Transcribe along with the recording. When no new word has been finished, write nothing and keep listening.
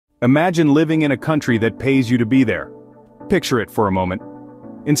Imagine living in a country that pays you to be there. Picture it for a moment.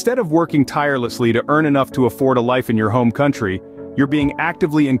 Instead of working tirelessly to earn enough to afford a life in your home country, you're being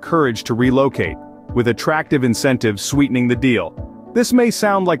actively encouraged to relocate, with attractive incentives sweetening the deal. This may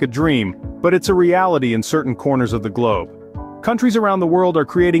sound like a dream, but it's a reality in certain corners of the globe. Countries around the world are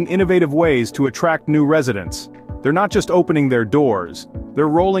creating innovative ways to attract new residents. They're not just opening their doors, they're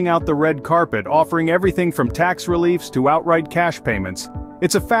rolling out the red carpet, offering everything from tax reliefs to outright cash payments.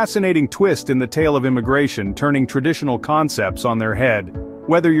 It's a fascinating twist in the tale of immigration, turning traditional concepts on their head.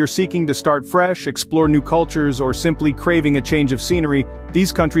 Whether you're seeking to start fresh, explore new cultures, or simply craving a change of scenery,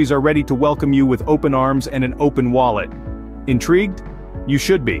 these countries are ready to welcome you with open arms and an open wallet. Intrigued? You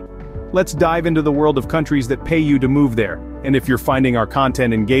should be. Let's dive into the world of countries that pay you to move there. And if you're finding our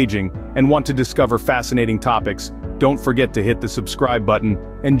content engaging and want to discover fascinating topics, don't forget to hit the subscribe button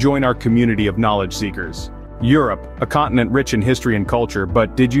and join our community of knowledge seekers. Europe, a continent rich in history and culture,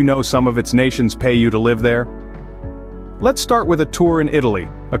 but did you know some of its nations pay you to live there? Let's start with a tour in Italy,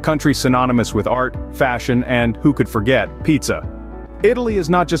 a country synonymous with art, fashion, and, who could forget, pizza. Italy is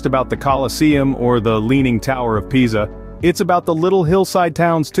not just about the Colosseum or the Leaning Tower of Pisa, it's about the little hillside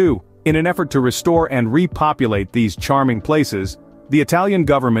towns too. In an effort to restore and repopulate these charming places, the Italian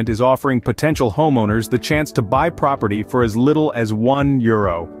government is offering potential homeowners the chance to buy property for as little as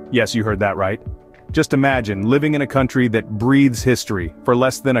 €1. Yes, you heard that right. Just imagine living in a country that breathes history for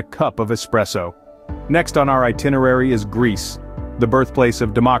less than a cup of espresso. Next on our itinerary is Greece, the birthplace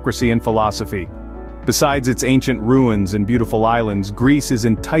of democracy and philosophy. Besides its ancient ruins and beautiful islands, Greece is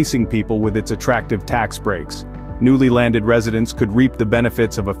enticing people with its attractive tax breaks. Newly landed residents could reap the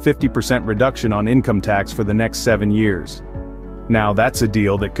benefits of a 50% reduction on income tax for the next 7 years. Now that's a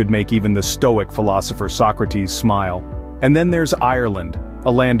deal that could make even the Stoic philosopher Socrates smile. And then there's Ireland,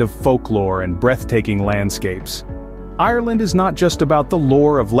 a land of folklore and breathtaking landscapes. Ireland is not just about the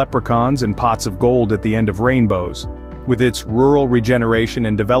lore of leprechauns and pots of gold at the end of rainbows. With its Rural Regeneration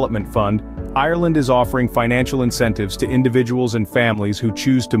and Development Fund, Ireland is offering financial incentives to individuals and families who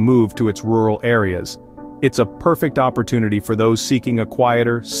choose to move to its rural areas. It's a perfect opportunity for those seeking a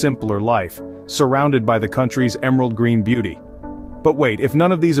quieter, simpler life, surrounded by the country's emerald green beauty. But wait, if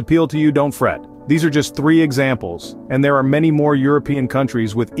none of these appeal to you, don't fret. These are just 3 examples, and there are many more European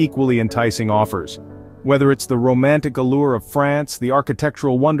countries with equally enticing offers. Whether it's the romantic allure of France, the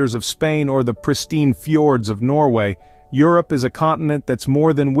architectural wonders of Spain, or the pristine fjords of Norway, Europe is a continent that's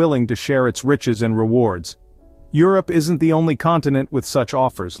more than willing to share its riches and rewards. Europe isn't the only continent with such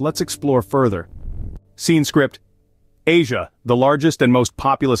offers. Let's explore further. Scene script. Asia, the largest and most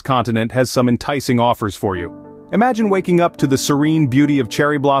populous continent, has some enticing offers for you. Imagine waking up to the serene beauty of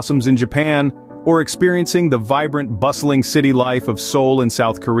cherry blossoms in Japan, or experiencing the vibrant, bustling city life of Seoul in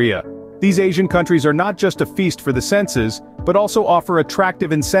South Korea. These Asian countries are not just a feast for the senses, but also offer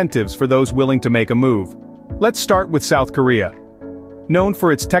attractive incentives for those willing to make a move. Let's start with South Korea. Known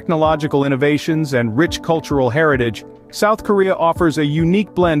for its technological innovations and rich cultural heritage, South Korea offers a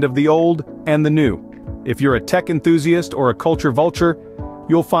unique blend of the old and the new. If you're a tech enthusiast or a culture vulture,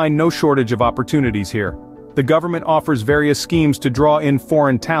 you'll find no shortage of opportunities here. The government offers various schemes to draw in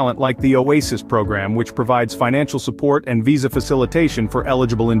foreign talent like the Oasis program, which provides financial support and visa facilitation for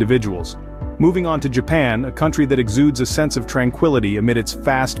eligible individuals. Moving on to Japan, a country that exudes a sense of tranquility amid its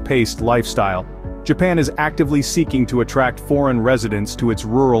fast-paced lifestyle, Japan is actively seeking to attract foreign residents to its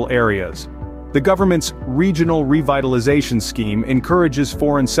rural areas. The government's Regional Revitalization Scheme encourages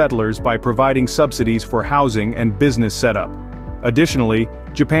foreign settlers by providing subsidies for housing and business setup. Additionally,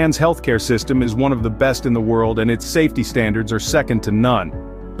 Japan's healthcare system is one of the best in the world and its safety standards are second to none.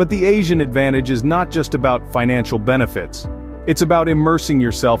 But the Asian advantage is not just about financial benefits. It's about immersing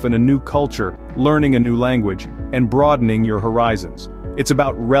yourself in a new culture, learning a new language, and broadening your horizons. It's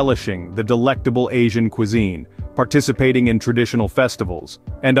about relishing the delectable Asian cuisine, participating in traditional festivals,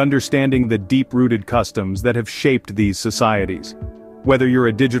 and understanding the deep-rooted customs that have shaped these societies. Whether you're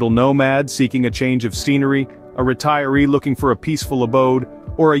a digital nomad seeking a change of scenery, a retiree looking for a peaceful abode,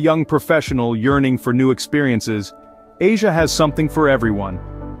 or a young professional yearning for new experiences, Asia has something for everyone.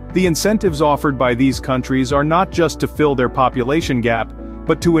 The incentives offered by these countries are not just to fill their population gap,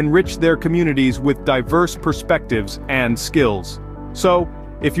 but to enrich their communities with diverse perspectives and skills. So,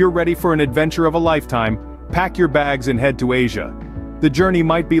 if you're ready for an adventure of a lifetime, pack your bags and head to Asia. The journey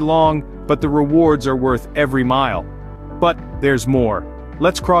might be long, but the rewards are worth every mile. But there's more.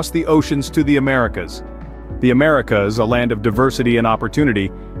 Let's cross the oceans to the Americas. The Americas, a land of diversity and opportunity,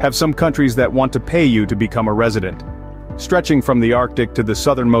 have some countries that want to pay you to become a resident. Stretching from the Arctic to the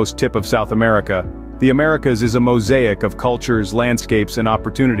southernmost tip of South America, the Americas is a mosaic of cultures, landscapes, and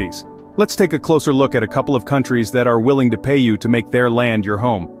opportunities. Let's take a closer look at a couple of countries that are willing to pay you to make their land your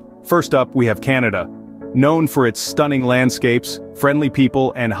home. First up, we have Canada. Known for its stunning landscapes, friendly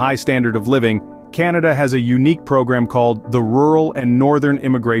people, and high standard of living, Canada has a unique program called the Rural and Northern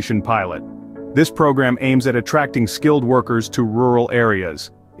Immigration Pilot. This program aims at attracting skilled workers to rural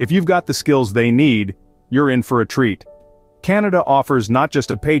areas. If you've got the skills they need, you're in for a treat. Canada offers not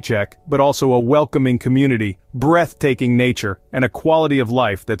just a paycheck, but also a welcoming community, breathtaking nature, and a quality of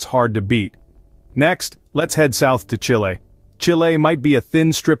life that's hard to beat. Next, let's head south to Chile. Chile might be a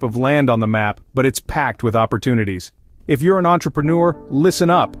thin strip of land on the map, but it's packed with opportunities. If you're an entrepreneur, listen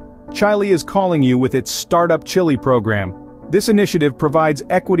up. Chile is calling you with its Startup Chile program. This initiative provides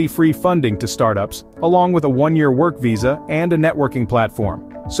equity-free funding to startups, along with a one-year work visa and a networking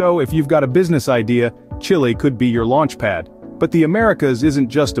platform. So if you've got a business idea, Chile could be your launchpad. But the Americas isn't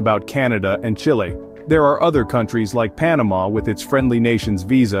just about Canada and Chile. There are other countries like Panama with its Friendly Nations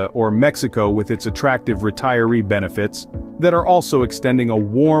visa or Mexico with its attractive retiree benefits that are also extending a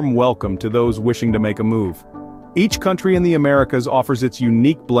warm welcome to those wishing to make a move. Each country in the Americas offers its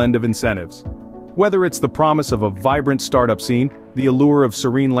unique blend of incentives. Whether it's the promise of a vibrant startup scene, the allure of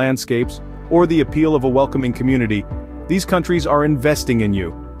serene landscapes, or the appeal of a welcoming community, these countries are investing in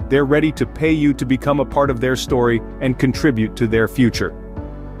you. They're ready to pay you to become a part of their story and contribute to their future.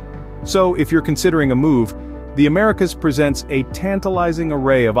 So, if you're considering a move, the Americas presents a tantalizing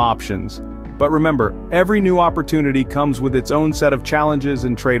array of options. But remember, every new opportunity comes with its own set of challenges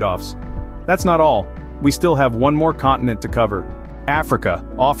and trade-offs. That's not all. We still have one more continent to cover. Africa,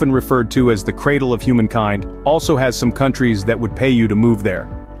 often referred to as the cradle of humankind, also has some countries that would pay you to move there.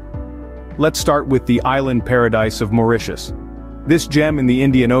 Let's start with the island paradise of Mauritius. This gem in the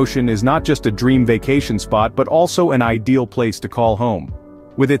Indian Ocean is not just a dream vacation spot but also an ideal place to call home.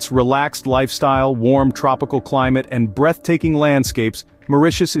 With its relaxed lifestyle, warm tropical climate, and breathtaking landscapes,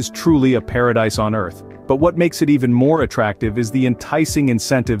 Mauritius is truly a paradise on Earth. But what makes it even more attractive is the enticing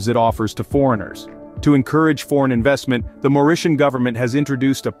incentives it offers to foreigners. To encourage foreign investment, the Mauritian government has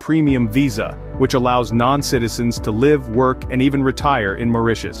introduced a premium visa, which allows non-citizens to live, work, and even retire in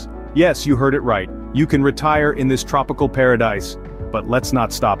Mauritius. Yes, you heard it right. You can retire in this tropical paradise. But let's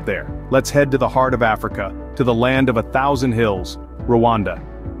not stop there. Let's head to the heart of Africa, to the land of 1,000 hills, Rwanda.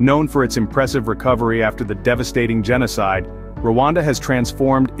 Known for its impressive recovery after the devastating genocide, Rwanda has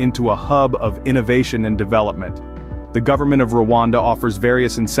transformed into a hub of innovation and development. The government of Rwanda offers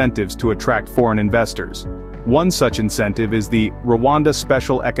various incentives to attract foreign investors. One such incentive is the Rwanda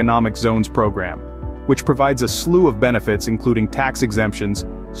Special Economic Zones program, which provides a slew of benefits including tax exemptions,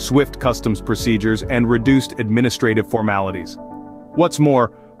 swift customs procedures, and reduced administrative formalities. What's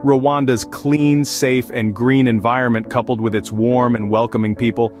more, Rwanda's clean, safe, and green environment coupled with its warm and welcoming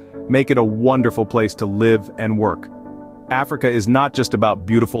people make it a wonderful place to live and work. Africa is not just about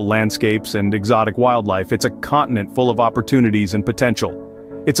beautiful landscapes and exotic wildlife, it's a continent full of opportunities and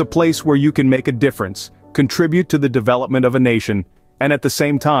potential. It's a place where you can make a difference, contribute to the development of a nation, and at the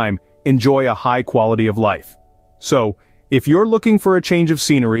same time, enjoy a high quality of life. So, if you're looking for a change of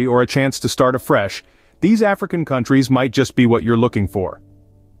scenery or a chance to start afresh, these African countries might just be what you're looking for.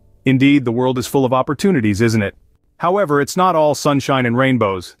 Indeed, the world is full of opportunities, isn't it? However, it's not all sunshine and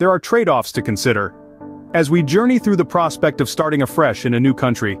rainbows. There are trade-offs to consider. As we journey through the prospect of starting afresh in a new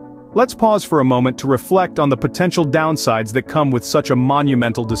country, let's pause for a moment to reflect on the potential downsides that come with such a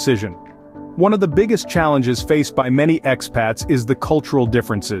monumental decision. One of the biggest challenges faced by many expats is the cultural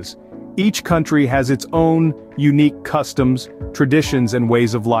differences. Each country has its own unique customs, traditions, and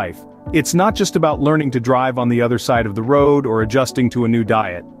ways of life. It's not just about learning to drive on the other side of the road or adjusting to a new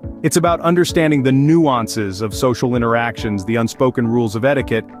diet. It's about understanding the nuances of social interactions, the unspoken rules of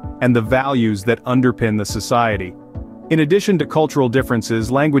etiquette, and the values that underpin the society. In addition to cultural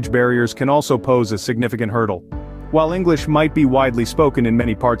differences, language barriers can also pose a significant hurdle. While English might be widely spoken in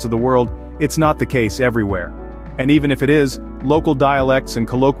many parts of the world, it's not the case everywhere. And even if it is, local dialects and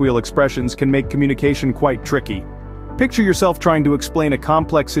colloquial expressions can make communication quite tricky. Picture yourself trying to explain a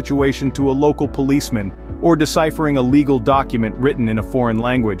complex situation to a local policeman, or deciphering a legal document written in a foreign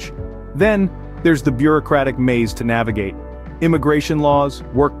language. Then, there's the bureaucratic maze to navigate. Immigration laws,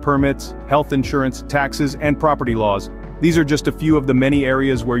 work permits, health insurance, taxes, and property laws. These are just a few of the many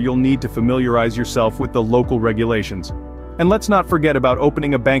areas where you'll need to familiarize yourself with the local regulations. And let's not forget about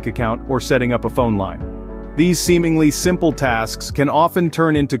opening a bank account or setting up a phone line. These seemingly simple tasks can often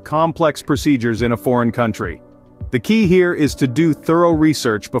turn into complex procedures in a foreign country. The key here is to do thorough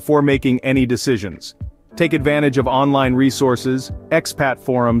research before making any decisions. Take advantage of online resources, expat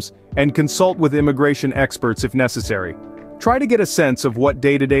forums, and consult with immigration experts if necessary. Try to get a sense of what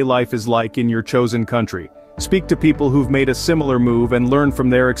day-to-day life is like in your chosen country. Speak to people who've made a similar move and learn from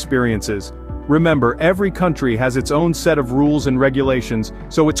their experiences. Remember, every country has its own set of rules and regulations,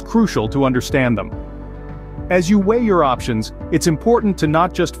 so it's crucial to understand them. As you weigh your options, it's important to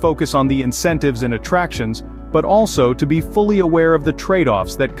not just focus on the incentives and attractions, but also to be fully aware of the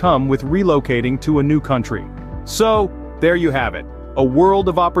trade-offs that come with relocating to a new country. So, there you have it, a world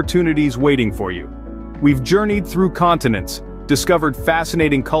of opportunities waiting for you. We've journeyed through continents, discovered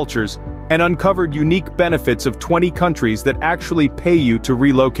fascinating cultures, and uncovered unique benefits of 20 countries that actually pay you to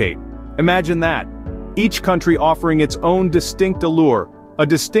relocate. Imagine that. Each country offering its own distinct allure, a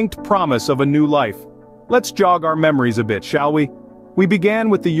distinct promise of a new life. Let's jog our memories a bit, shall we? We began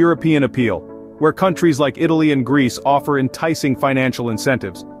with the European appeal, where countries like Italy and Greece offer enticing financial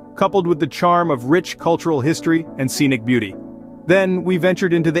incentives, coupled with the charm of rich cultural history and scenic beauty. Then, we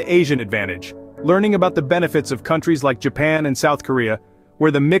ventured into the Asian advantage, learning about the benefits of countries like Japan and South Korea,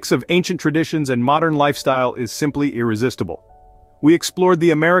 where the mix of ancient traditions and modern lifestyle is simply irresistible. We explored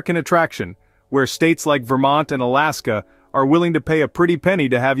the American attraction, where states like Vermont and Alaska are willing to pay a pretty penny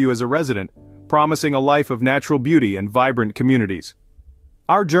to have you as a resident, promising a life of natural beauty and vibrant communities.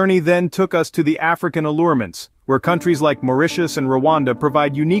 Our journey then took us to the African allurements, where countries like Mauritius and Rwanda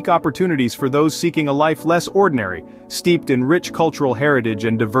provide unique opportunities for those seeking a life less ordinary, steeped in rich cultural heritage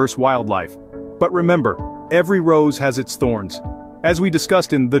and diverse wildlife. But remember, every rose has its thorns. As we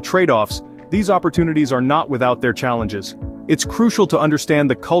discussed in The Trade-offs, these opportunities are not without their challenges. It's crucial to understand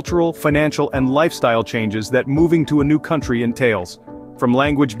the cultural, financial, and lifestyle changes that moving to a new country entails. From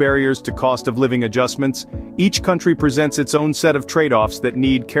language barriers to cost of living adjustments, each country presents its own set of trade-offs that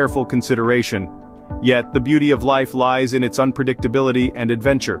need careful consideration. Yet, the beauty of life lies in its unpredictability and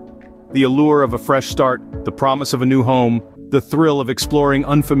adventure. The allure of a fresh start, the promise of a new home, the thrill of exploring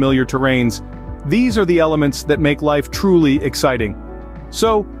unfamiliar terrains, these are the elements that make life truly exciting.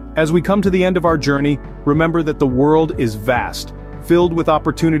 So, as we come to the end of our journey, remember that the world is vast, filled with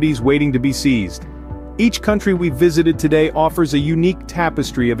opportunities waiting to be seized. Each country we visited today offers a unique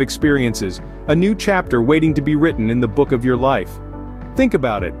tapestry of experiences, a new chapter waiting to be written in the book of your life. Think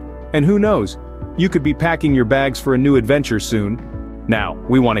about it, and who knows, you could be packing your bags for a new adventure soon. Now,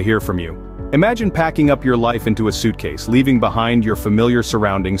 we want to hear from you. Imagine packing up your life into a suitcase, leaving behind your familiar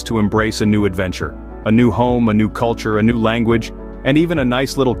surroundings to embrace a new adventure. A new home, a new culture, a new language, and even a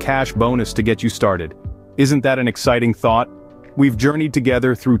nice little cash bonus to get you started. Isn't that an exciting thought? We've journeyed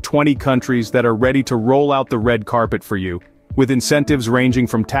together through 20 countries that are ready to roll out the red carpet for you, with incentives ranging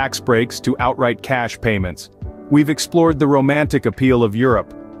from tax breaks to outright cash payments. We've explored the romantic appeal of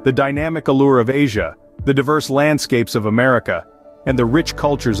Europe, the dynamic allure of Asia, the diverse landscapes of America, and the rich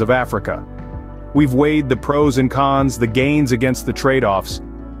cultures of Africa. We've weighed the pros and cons, the gains against the trade-offs.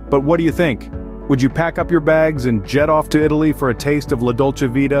 But what do you think? Would you pack up your bags and jet off to Italy for a taste of La Dolce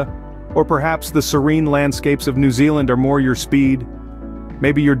Vita? Or perhaps the serene landscapes of New Zealand are more your speed?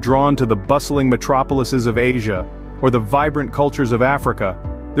 Maybe you're drawn to the bustling metropolises of Asia, or the vibrant cultures of Africa.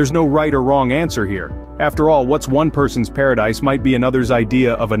 There's no right or wrong answer here. After all, what's one person's paradise might be another's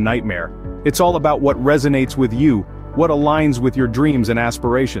idea of a nightmare. It's all about what resonates with you, what aligns with your dreams and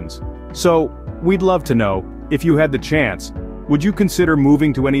aspirations. So, we'd love to know, if you had the chance, would you consider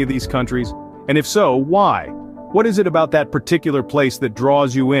moving to any of these countries? And if so, why? What is it about that particular place that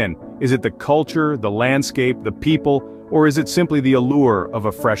draws you in? Is it the culture, the landscape, the people, or is it simply the allure of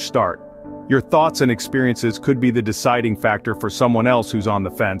a fresh start? Your thoughts and experiences could be the deciding factor for someone else who's on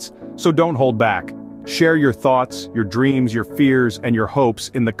the fence, so don't hold back. Share your thoughts, your dreams, your fears, and your hopes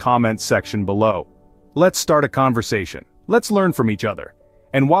in the comments section below. Let's start a conversation. Let's learn from each other.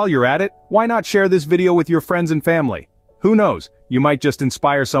 And while you're at it, why not share this video with your friends and family? Who knows, you might just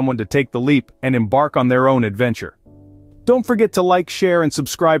inspire someone to take the leap and embark on their own adventure. Don't forget to like, share, and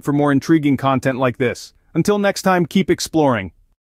subscribe for more intriguing content like this. Until next time, keep exploring.